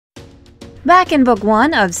Back in Book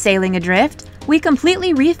 1 of Sailing Adrift, we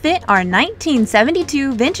completely refit our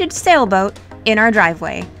 1972 vintage sailboat in our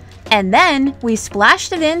driveway. And then we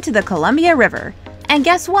splashed it into the Columbia River. And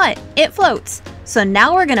guess what? It floats. So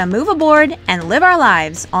now we're gonna move aboard and live our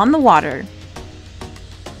lives on the water.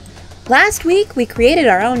 Last week, we created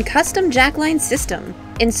our own custom jackline system,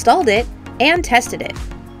 installed it, and tested it.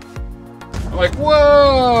 I'm like,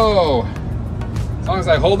 whoa! As long as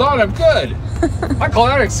I hold on, I'm good. I call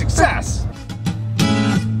that a success.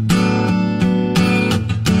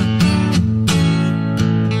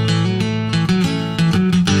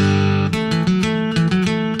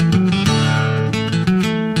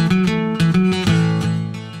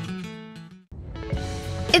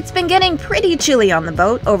 It's been getting pretty chilly on the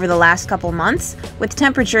boat over the last couple months, with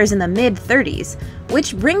temperatures in the mid-30s,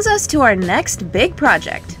 which brings us to our next big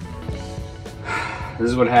project. This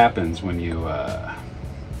is what happens when you,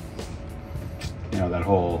 you know, that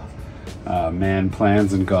whole man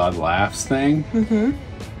plans and God laughs thing.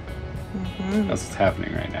 That's what's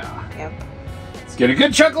happening right now. Yep. Let's get a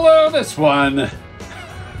good chuckle out of this one.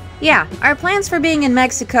 Yeah, our plans for being in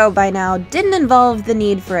Mexico by now didn't involve the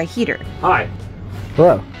need for a heater. Hi.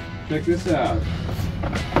 Hello. Check this out.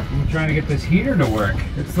 I'm trying to get this heater to work.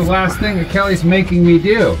 It's the last thing that Kelly's making me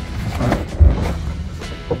do.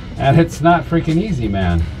 And it's not freaking easy,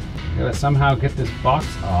 man. Gotta somehow get this box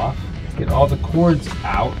off, get all the cords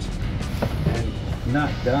out, and not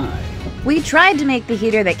die. We tried to make the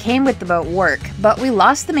heater that came with the boat work, but we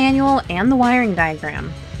lost the manual and the wiring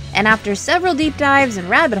diagram. And after several deep dives and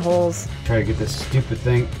rabbit holes, Try to get this stupid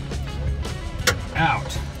thing out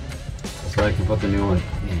so I can put the new one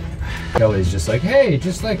in. Kelly's just like, hey,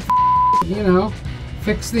 just like, you know,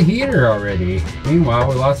 fix the heater already. Meanwhile,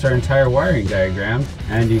 we lost our entire wiring diagram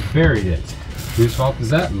and he buried it. Whose fault is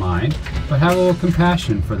that? Mine. But have a little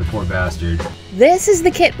compassion for the poor bastard. this is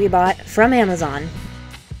the kit we bought from Amazon.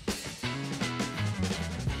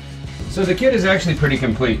 So the kit is actually pretty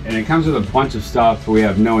complete, and it comes with a bunch of stuff we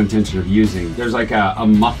have no intention of using. There's like a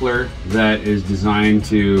muffler that is designed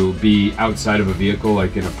to be outside of a vehicle,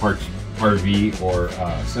 like in a parked RV or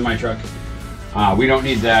semi-truck. We don't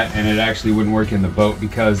need that, and it actually wouldn't work in the boat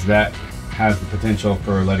because that has the potential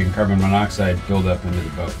for letting carbon monoxide build up into the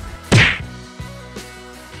boat.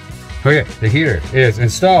 Okay, the heater is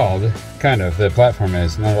installed, kind of. The platform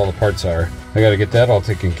is, not all the parts are. I gotta get that all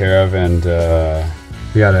taken care of, and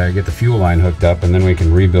we gotta get the fuel line hooked up, and then we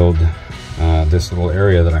can rebuild this little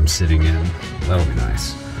area that I'm sitting in. That'll be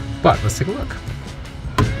nice. But let's take a look.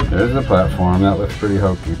 There's the platform. That looks pretty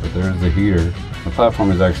hokey, but there's the heater. The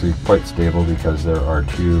platform is actually quite stable because there are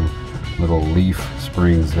two little leaf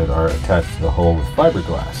springs that are attached to the hull with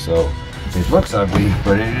fiberglass. So it looks ugly,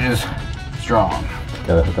 but it is strong.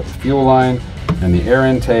 Gotta hook up the fuel line and the air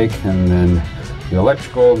intake and then the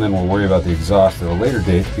electrical, and then we'll worry about the exhaust at a later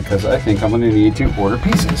date because I think I'm gonna need to order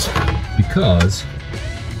pieces. Because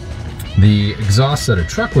the exhaust that a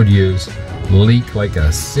truck would use leak like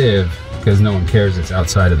a sieve because no one cares it's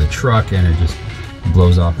outside of the truck and it just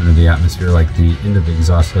blows off into the atmosphere like the end of the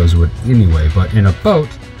exhaust hose would anyway. But in a boat,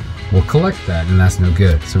 we'll collect that and that's no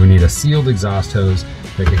good. So we need a sealed exhaust hose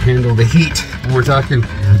that can handle the heat. And we're talking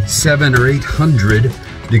 700 or 800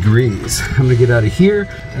 degrees. I'm gonna get out of here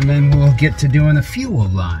and then we'll get to doing the fuel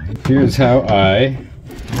line. Here's how I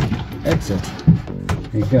exit.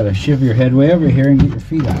 You gotta shiv your head way over here and get your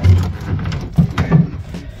feet out.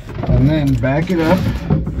 And then back it up.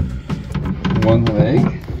 One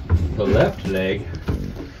leg. The left leg.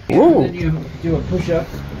 Whoa. And then you do a push-up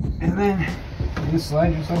and then you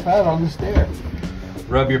slide yourself out on the stair.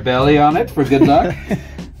 Rub your belly on it for good luck.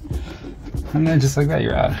 And then just like that,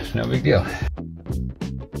 you're out. No big deal.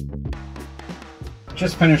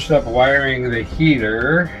 Just finished up wiring the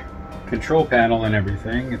heater, control panel and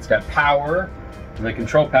everything. It's got power. The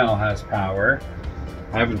control panel has power.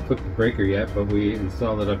 I haven't flipped the breaker yet, but we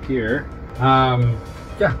installed it up here.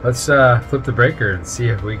 Yeah, let's flip the breaker and see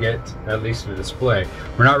if we get at least a display.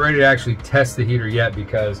 We're not ready to actually test the heater yet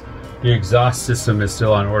because the exhaust system is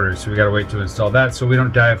still on order, so we gotta wait to install that so we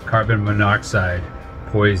don't die of carbon monoxide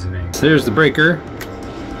poisoning. So there's the breaker.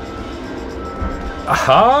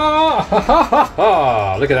 Aha! Ha, ha, ha,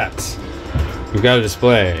 ha. Look at that. We've got a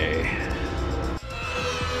display.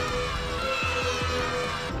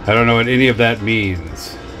 I don't know what any of that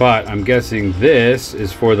means, but I'm guessing this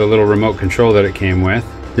is for the little remote control that it came with.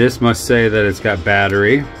 This must say that it's got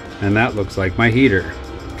battery, and that looks like my heater.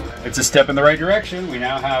 It's a step in the right direction. We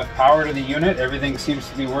now have power to the unit. Everything seems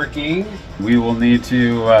to be working. We will need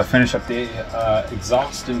to finish up the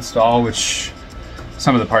exhaust install, which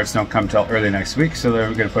some of the parts don't come till early next week, so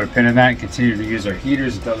we're going to put a pin in that and continue to use our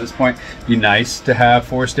heaters until this point. Be nice to have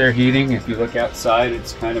forced air heating. If you look outside,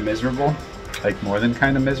 it's kind of miserable, like more than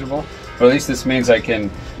kind of miserable. Or at least this means I can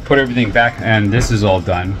put everything back, and this is all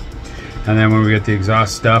done. And then when we get the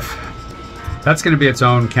exhaust stuff, that's going to be its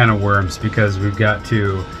own can of worms, because we've got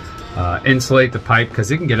to insulate the pipe, because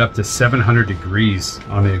it can get up to 700 degrees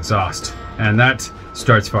on the exhaust, and that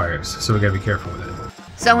starts fires, so we got to be careful with it.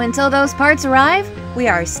 So until those parts arrive, we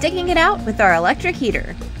are sticking it out with our electric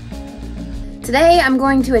heater. Today I'm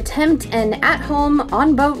going to attempt an at-home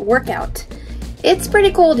on-boat workout. It's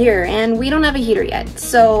pretty cold here and we don't have a heater yet,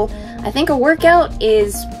 so I think a workout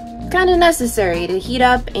is kind of necessary to heat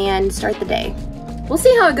up and start the day. We'll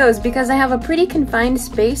see how it goes, because I have a pretty confined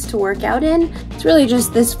space to work out in. It's really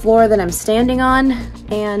just this floor that I'm standing on,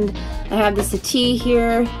 and I have the settee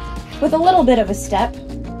here with a little bit of a step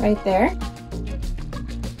right there.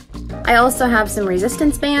 I also have some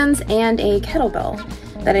resistance bands and a kettlebell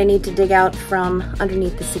that I need to dig out from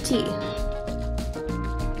underneath the settee.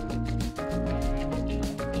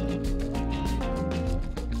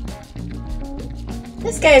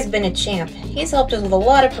 This guy's been a champ. He's helped us with a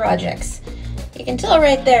lot of projects. You can tell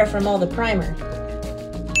right there from all the primer.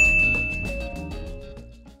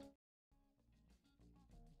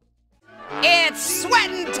 It's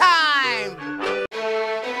sweating time!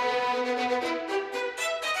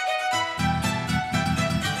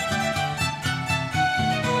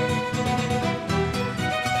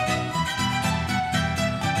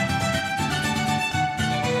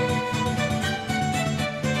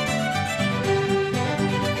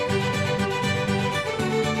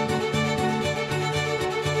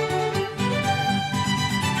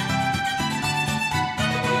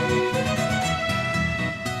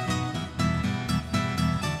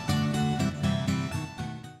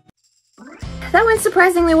 That went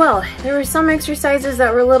surprisingly well. There were some exercises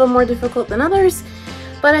that were a little more difficult than others,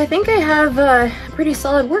 but I think I have a pretty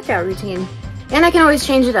solid workout routine. And I can always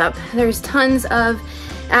change it up. There's tons of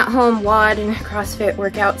at-home WOD and CrossFit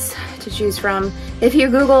workouts to choose from. If you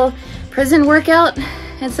Google prison workout,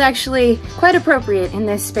 it's actually quite appropriate in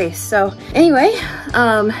this space. So anyway,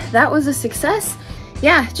 that was a success.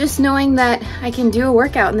 Yeah, just knowing that I can do a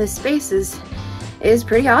workout in this space is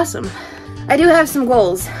pretty awesome. I do have some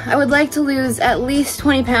goals. I would like to lose at least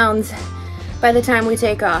 20 pounds by the time we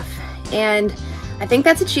take off, and I think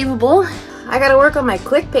that's achievable. I gotta work on my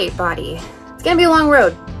clickbait body. It's gonna be a long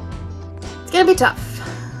road. It's gonna be tough.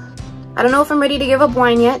 I don't know if I'm ready to give up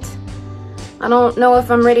wine yet. I don't know if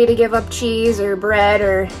I'm ready to give up cheese or bread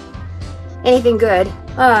or anything good.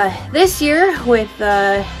 This year, with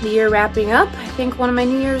the year wrapping up, I think one of my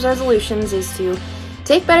New Year's resolutions is to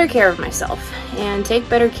take better care of myself and take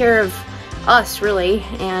better care of us, really,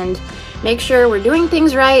 and make sure we're doing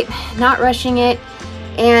things right, not rushing it,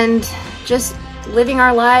 and just living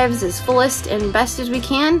our lives as fullest and best as we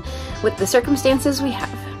can with the circumstances we have.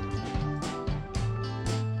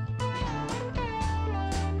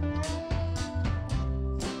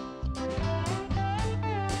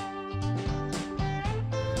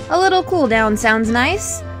 A little cool down sounds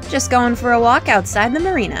nice. Just going for a walk outside the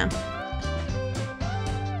marina.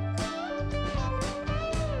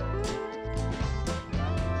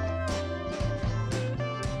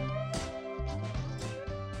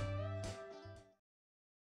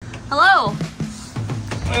 Hello!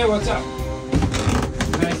 Hey, what's up?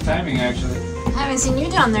 Nice timing, actually. I haven't seen you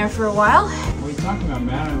down there for a while. What are you talking about,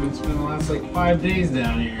 man? I've been spending the last like 5 days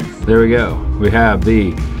down here. There we go. We have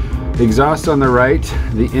the exhaust on the right,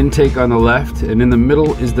 the intake on the left, and in the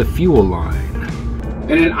middle is the fuel line.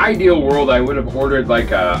 In an ideal world, I would have ordered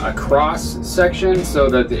like a cross section so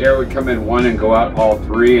that the air would come in one and go out all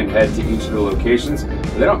three and head to each of the locations.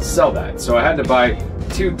 But they don't sell that, so I had to buy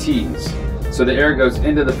 2 T's. So the air goes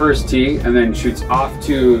into the first T and then shoots off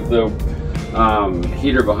to the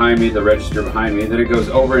heater behind me, the register behind me. Then it goes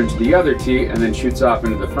over into the other T and then shoots off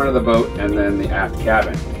into the front of the boat and then the aft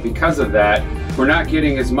cabin. Because of that, we're not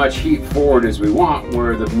getting as much heat forward as we want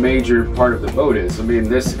where the major part of the boat is. I mean,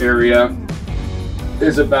 this area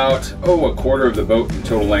is about, a quarter of the boat in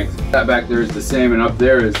total length. That back there is the same, and up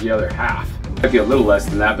there is the other half. Might be a little less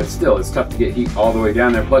than that, but still, it's tough to get heat all the way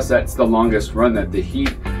down there. Plus, that's the longest run that the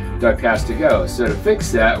heat duct has to go. So to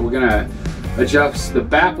fix that, we're gonna adjust the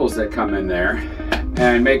baffles that come in there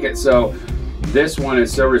and make it so this one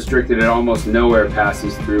is so restricted it almost no air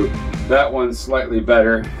passes through. That one's slightly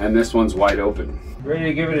better, and this one's wide open. Ready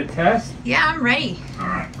to give it a test? Yeah, I'm ready. All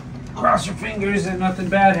right, cross your fingers and nothing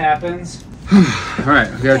bad happens. All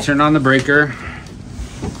right, we gotta turn on the breaker.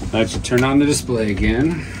 That should turn on the display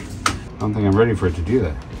again. I don't think I'm ready for it to do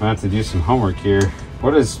that. I have to do some homework here.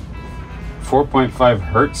 What is 4.5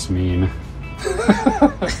 hertz mean?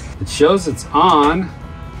 It shows it's on.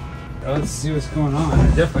 Let's see what's going on.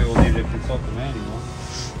 I definitely will need to consult the manual.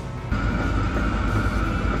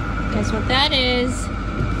 Guess what that is?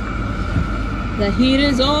 The heat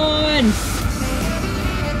is on!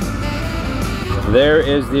 There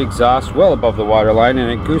is the exhaust well above the water line,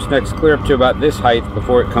 and it goosenecks clear up to about this height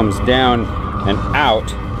before it comes down and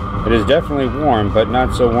out. It is definitely warm, but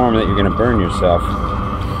not so warm that you're going to burn yourself.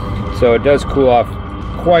 So it does cool off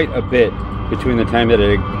quite a bit between the time that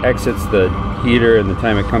it exits the heater and the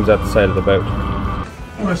time it comes out the side of the boat.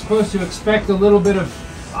 We're supposed to expect a little bit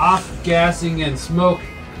of off-gassing and smoke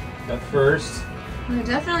at first. I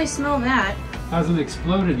definitely smell that. Hasn't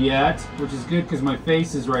exploded yet, which is good because my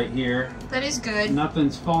face is right here. That is good.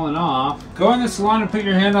 Nothing's fallen off. Go in the salon and put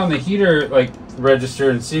your hand on the heater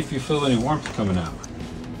register and see if you feel any warmth coming out.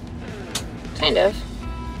 Kind of.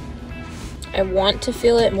 I want to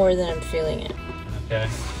feel it more than I'm feeling it. Okay.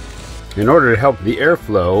 In order to help the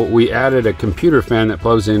airflow, we added a computer fan that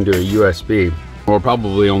plugs into a USB. We'll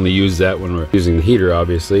probably only use that when we're using the heater,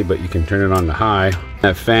 obviously, but you can turn it on to high.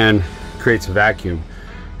 That fan creates a vacuum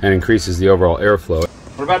and increases the overall airflow.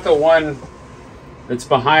 What about the one that's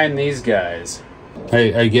behind these guys?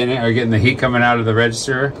 Hey, are you getting it? Are you getting the heat coming out of the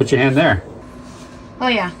register? Put your hand there. Oh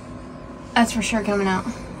yeah, that's for sure coming out.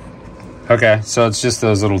 Okay, so it's just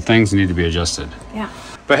those little things that need to be adjusted. Yeah.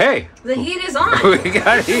 But hey, the heat is on. We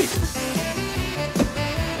got heat.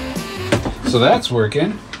 So that's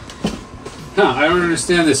working. Huh, I don't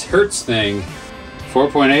understand this hertz thing.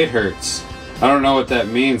 4.8 hertz. I don't know what that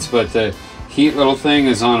means, but the heat little thing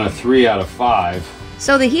is on a 3 out of 5.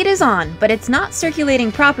 So the heat is on, but it's not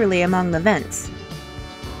circulating properly among the vents.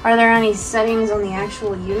 Are there any settings on the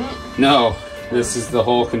actual unit? No, this is the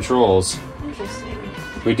whole controls. Interesting.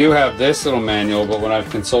 We do have this little manual, but when I've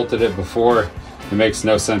consulted it before, it makes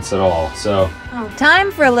no sense at all, so. Oh,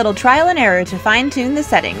 time for a little trial and error to fine-tune the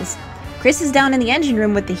settings. Chris is down in the engine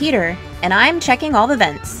room with the heater, and I'm checking all the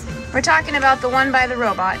vents. We're talking about the one by the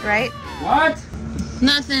robot, right? What?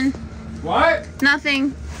 Nothing. What?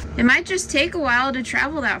 Nothing. It might just take a while to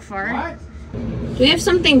travel that far. What? Do we have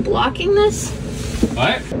something blocking this?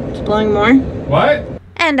 What? It's blowing more. What?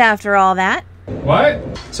 And after all that...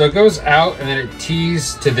 What? So it goes out and then it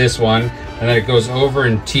tees to this one, and then it goes over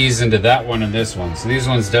and tees into that one and this one. So these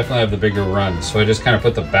ones definitely have the bigger run. So I just kind of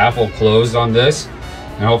put the baffle closed on this,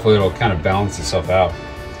 and hopefully it'll kind of balance itself out.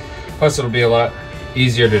 Plus it'll be a lot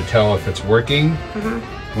easier to tell if it's working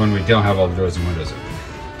when we don't have all the doors and windows open.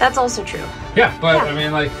 That's also true. Yeah, but I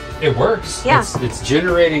mean, like, it works. Yeah. It's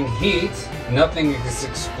generating heat. Nothing has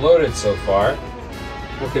exploded so far.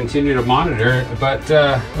 We'll continue to monitor it, but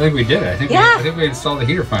I think we did it. I think we installed the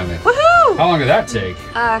heater finally. Woohoo! How long did that take?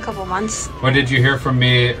 A couple months. What did you hear from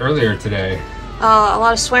me earlier today? A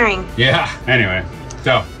lot of swearing. Yeah. Anyway,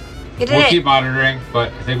 so we'll keep monitoring,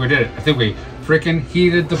 but I think we did it. I think we freaking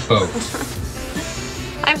heated the boat.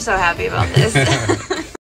 I'm so happy about this.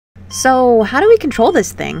 So, how do we control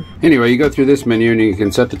this thing? Anyway, you go through this menu and you can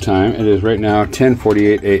set the time. It is right now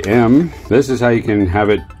 10:48 a.m. This is how you can have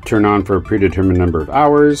it turn on for a predetermined number of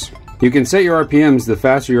hours. You can set your RPMs. The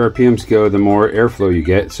faster your RPMs go, the more airflow you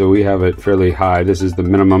get. So we have it fairly high. This is the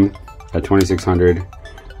minimum at 2600.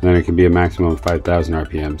 Then it can be a maximum of 5000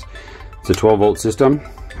 RPMs. It's a 12-volt system,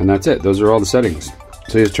 and that's it. Those are all the settings.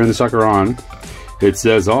 So you just turn the sucker on. It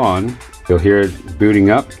says on. You'll hear it booting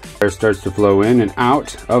up. Air starts to flow in and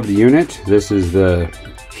out of the unit. This is the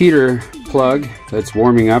heater plug that's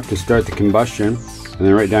warming up to start the combustion. And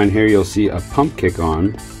then right down here you'll see a pump kick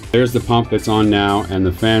on. There's the pump that's on now, and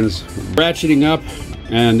the fan's ratcheting up.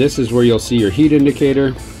 And this is where you'll see your heat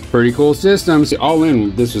indicator. Pretty cool system. See, all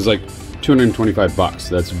in, this was like 225 bucks.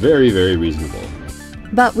 That's very, very reasonable.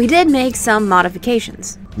 But we did make some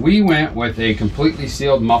modifications. We went with a completely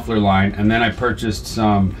sealed muffler line, and then I purchased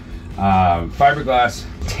some fiberglass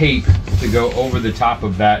tape to go over the top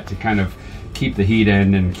of that to kind of keep the heat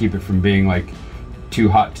in and keep it from being like too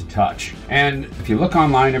hot to touch. And if you look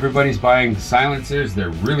online, everybody's buying silencers. They're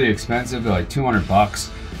really expensive. They're like 200 bucks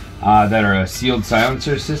that are a sealed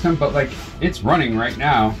silencer system, but like it's running right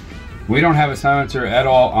now. We don't have a silencer at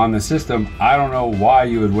all on the system. I don't know why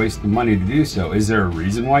you would waste the money to do so. Is there a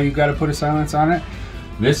reason why you got to put a silence on it?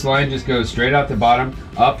 This line just goes straight out the bottom,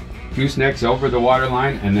 up, goosenecks over the water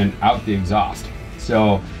line, and then out the exhaust.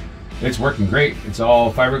 So it's working great. It's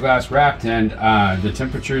all fiberglass wrapped, and the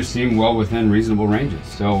temperatures seem well within reasonable ranges.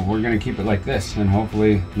 So we're gonna keep it like this, and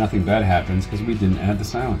hopefully nothing bad happens because we didn't add the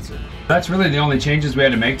silencer. That's really the only changes we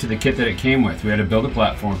had to make to the kit that it came with. We had to build a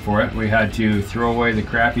platform for it. We had to throw away the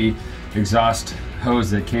crappy exhaust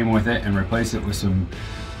hose that came with it and replace it with some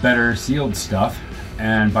better sealed stuff.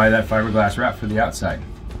 and buy that fiberglass wrap for the outside.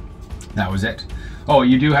 That was it. Oh,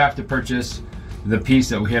 you do have to purchase the piece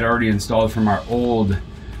that we had already installed from our old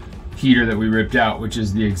heater that we ripped out, which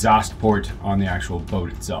is the exhaust port on the actual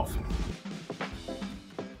boat itself.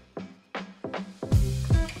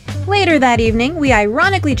 Later that evening, we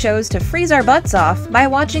ironically chose to freeze our butts off by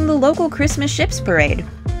watching the local Christmas ships parade.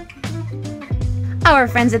 Our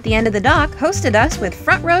friends at the end of the dock hosted us with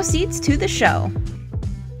front row seats to the show.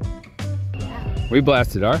 We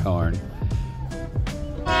blasted our horn.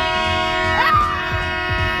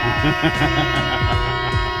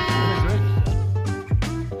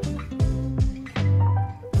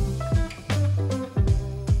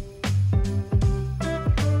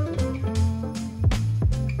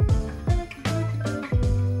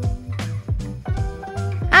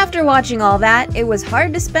 After watching all that, it was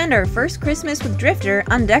hard to spend our first Christmas with Drifter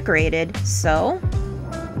undecorated, so...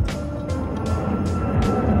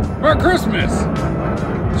 For Christmas!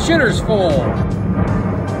 Shitter's full!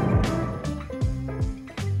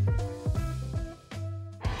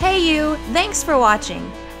 Hey you! Thanks for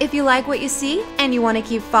watching! If you like what you see and you want to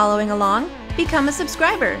keep following along, become a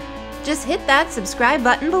subscriber. Just hit that subscribe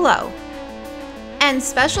button below. And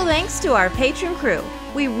special thanks to our Patreon crew.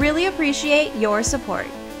 We really appreciate your support.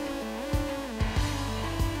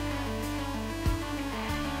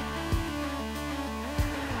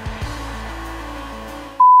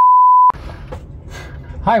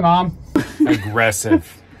 Hi, Mom.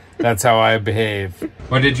 Aggressive. That's how I behave.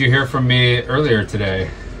 What did you hear from me earlier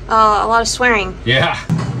today? A lot of swearing. Yeah.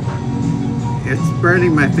 It's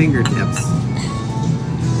burning my fingertips,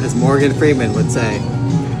 as Morgan Freeman would say.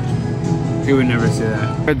 He would never say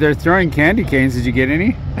that. But they're throwing candy canes. Did you get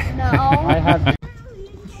any? No. I have.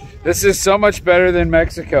 This is so much better than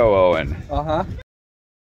Mexico, Owen. Uh-huh.